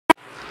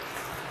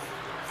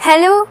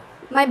Hello,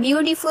 my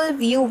beautiful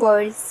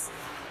viewers.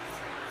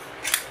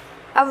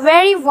 A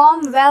very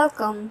warm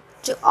welcome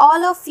to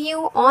all of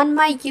you on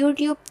my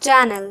YouTube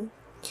channel.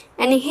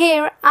 And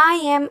here I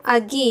am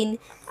again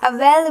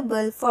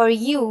available for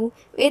you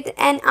with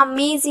an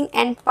amazing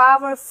and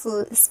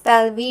powerful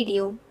spell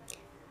video.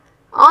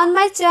 On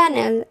my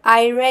channel,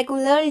 I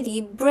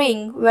regularly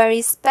bring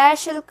very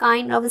special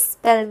kind of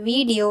spell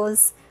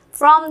videos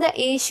from the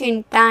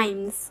ancient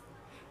times.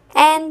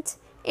 And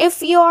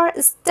if you're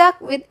stuck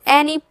with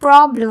any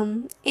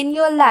problem in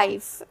your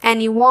life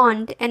and you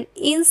want an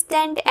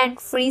instant and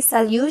free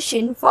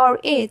solution for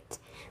it,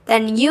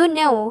 then you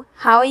know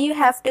how you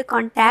have to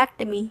contact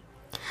me.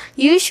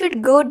 You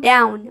should go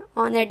down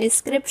on the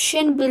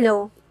description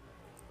below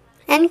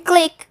and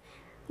click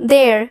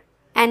there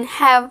and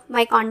have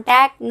my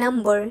contact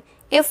number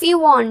if you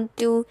want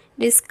to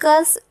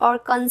discuss or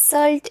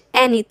consult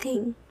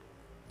anything.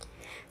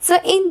 So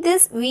in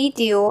this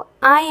video,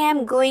 I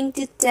am going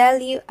to tell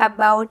you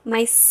about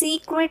my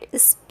secret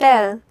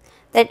spell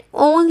that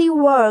only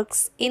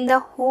works in the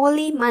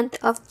holy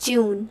month of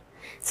June.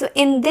 So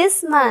in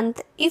this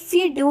month, if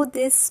you do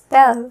this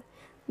spell,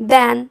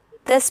 then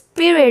the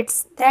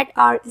spirits that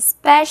are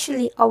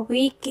especially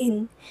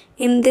awakened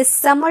in this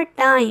summer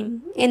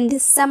time, in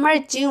this summer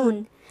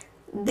June,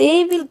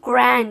 they will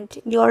grant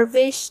your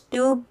wish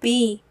to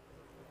be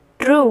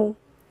true,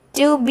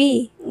 to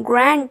be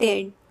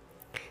granted.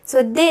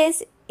 So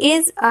this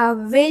is a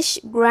wish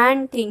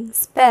granting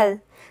spell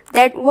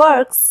that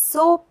works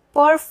so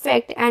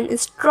perfect and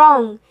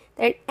strong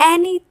that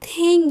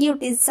anything you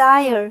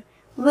desire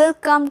will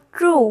come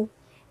true.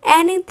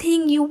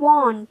 Anything you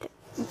want,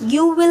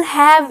 you will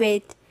have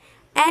it.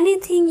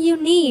 Anything you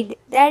need,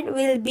 that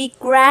will be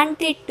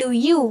granted to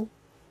you.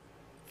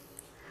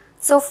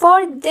 So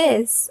for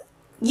this,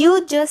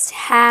 you just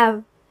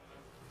have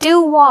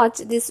to watch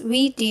this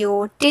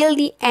video till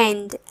the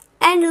end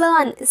and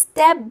learn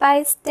step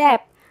by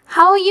step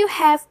how you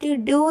have to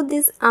do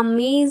this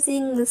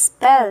amazing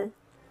spell.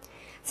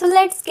 So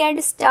let's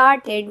get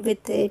started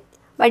with it.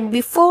 But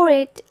before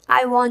it,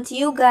 I want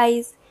you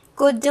guys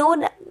to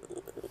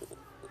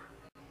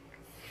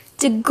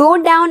go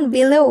down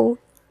below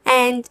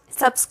and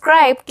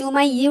subscribe to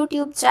my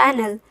YouTube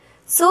channel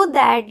so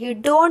that you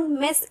don't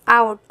miss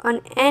out on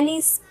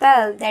any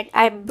spell that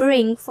I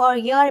bring for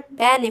your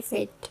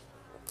benefit.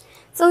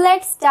 So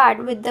let's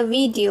start with the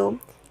video.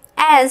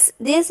 As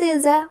this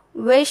is a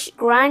wish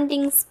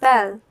granting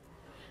spell,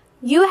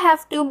 you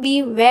have to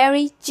be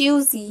very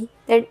choosy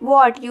that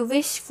what you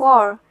wish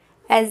for,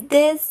 as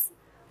this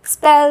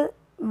spell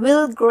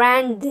will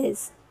grant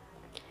this.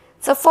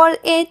 So for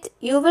it,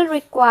 you will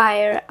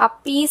require a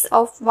piece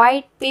of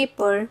white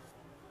paper,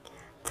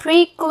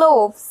 3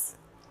 cloves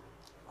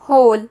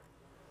whole,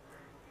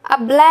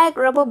 a black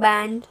rubber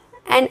band,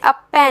 and a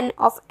pen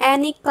of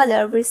any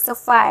color with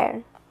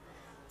sapphire.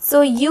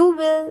 So you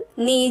will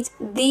need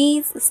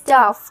these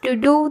stuff to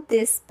do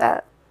this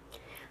spell.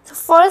 So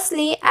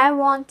firstly, I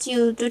want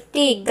you to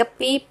take the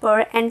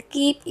paper and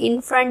keep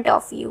in front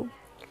of you.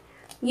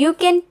 You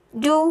can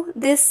do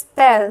this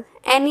spell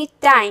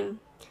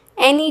anytime,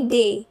 any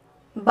day,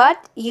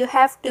 but you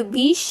have to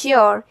be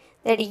sure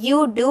that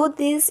you do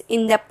this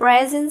in the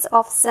presence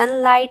of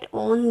sunlight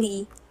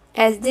only,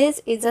 as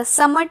this is a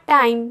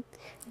summertime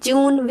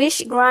June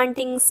wish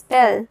granting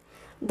spell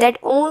that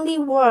only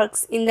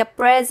works in the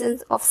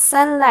presence of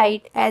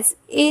sunlight, as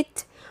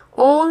it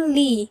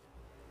only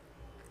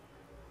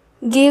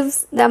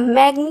gives the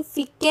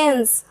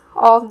magnificence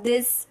of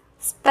this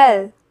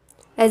spell,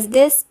 as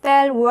this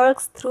spell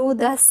works through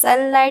the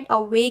sunlight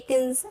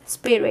awakens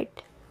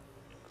spirit.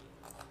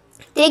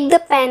 Take the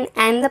pen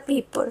and the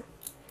paper.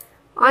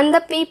 On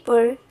the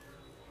paper,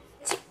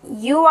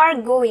 you are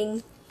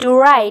going to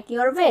write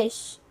your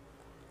wish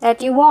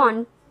that you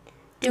want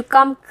to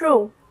come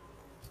true.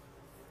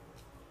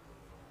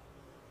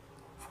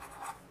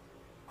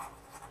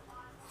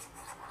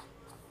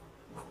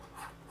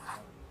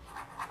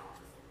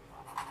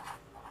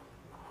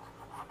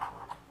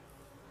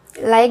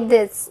 Like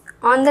this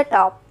on the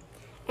top,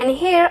 and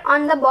here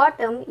on the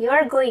bottom you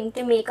are going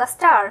to make a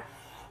star.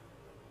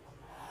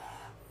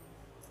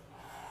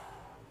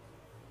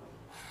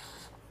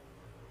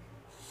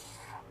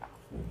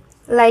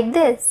 Like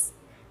this,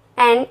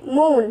 and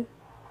moon.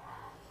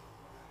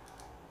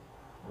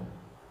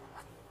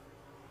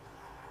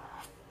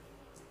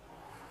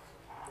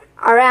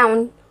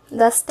 Around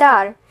the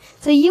star.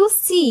 So you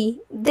see,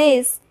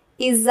 this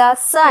is the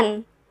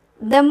sun,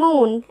 the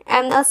moon,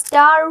 and a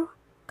star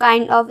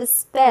kind of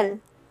spell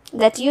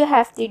that you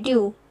have to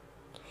do.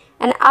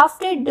 And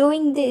after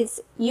doing this,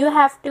 you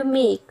have to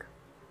make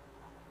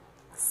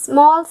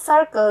small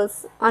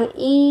circles on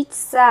each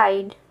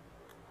side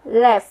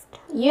left.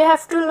 You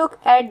have to look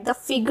at the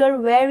figure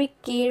very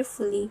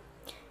carefully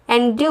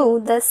and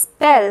do the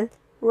spell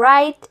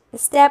right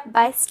step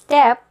by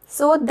step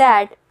so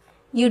that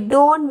you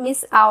don't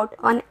miss out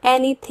on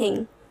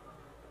anything.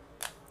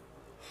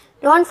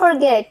 Don't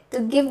forget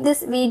to give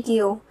this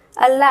video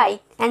a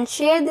like and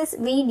share this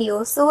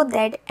video so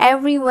that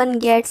everyone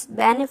gets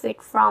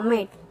benefit from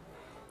it.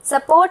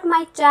 Support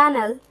my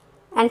channel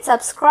and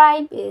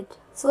subscribe it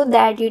so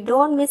that you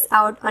don't miss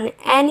out on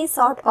any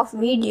sort of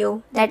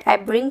video that I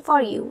bring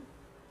for you.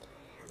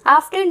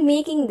 After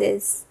making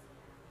this,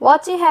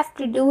 what you have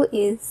to do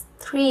is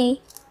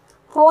 3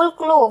 whole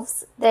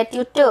cloves that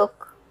you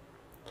took.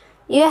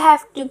 You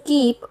have to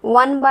keep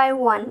one by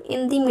one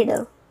in the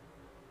middle.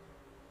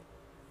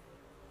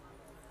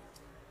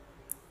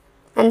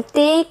 And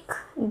take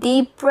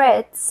deep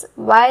breaths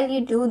while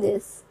you do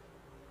this.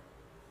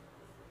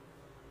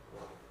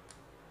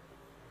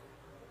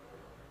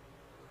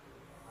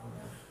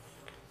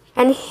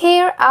 And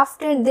here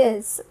after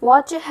this,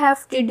 what you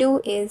have to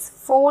do is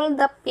fold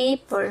the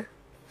paper.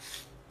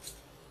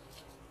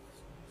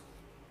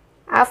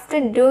 After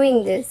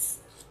doing this,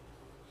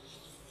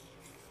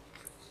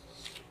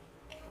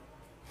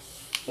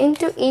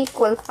 into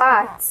equal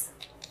parts.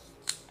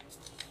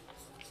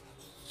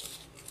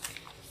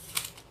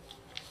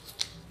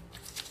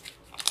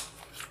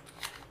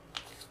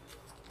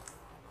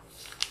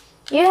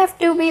 You have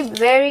to be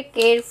very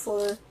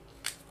careful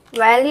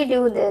while you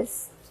do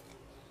this.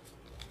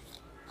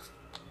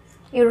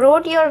 You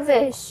wrote your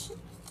wish,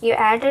 you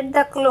added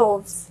the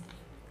cloves,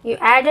 you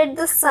added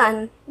the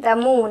sun, the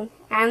moon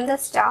and the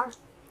stars.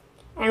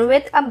 And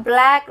with a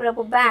black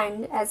rubber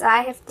band as I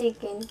have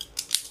taken,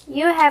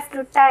 you have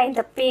to tie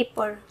the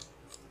paper.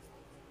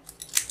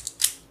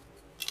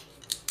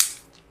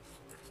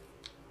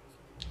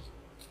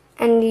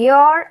 And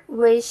your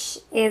wish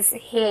is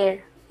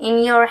here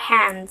in your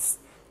hands,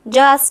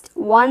 just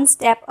one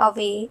step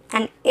away,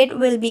 and it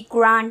will be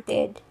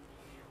granted.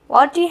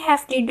 What you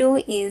have to do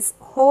is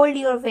hold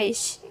your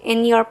wish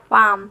in your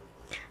palm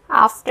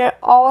after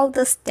all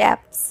the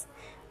steps.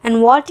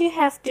 And what you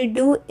have to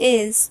do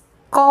is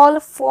call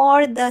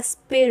for the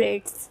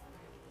spirits.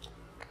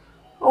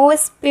 O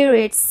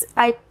spirits,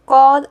 I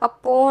call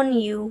upon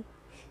you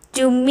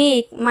to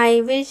make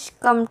my wish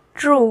come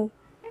true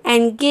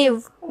and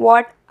give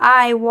what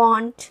I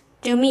want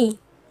to me.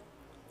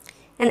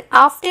 And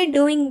after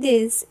doing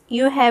this,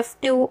 you have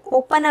to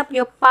open up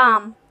your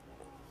palm.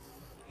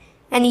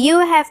 And you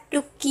have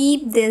to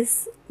keep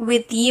this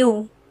with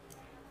you.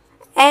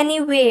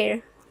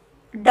 Anywhere,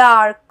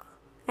 dark,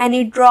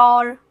 any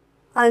drawer,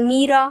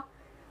 almirah,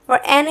 or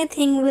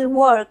anything will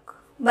work.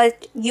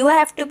 But you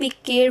have to be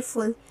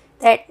careful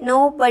that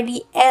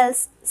nobody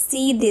else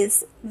see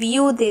this,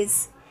 view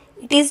this.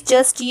 It is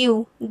just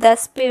you, the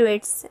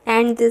spirits,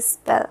 and this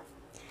spell.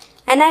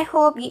 And I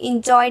hope you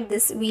enjoyed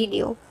this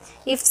video.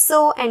 If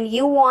so, and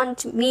you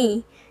want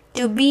me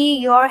to be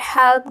your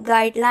help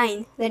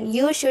guideline, then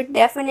you should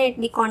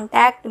definitely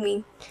contact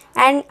me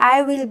and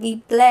I will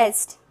be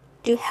blessed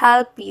to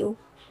help you.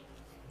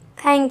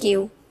 Thank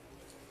you.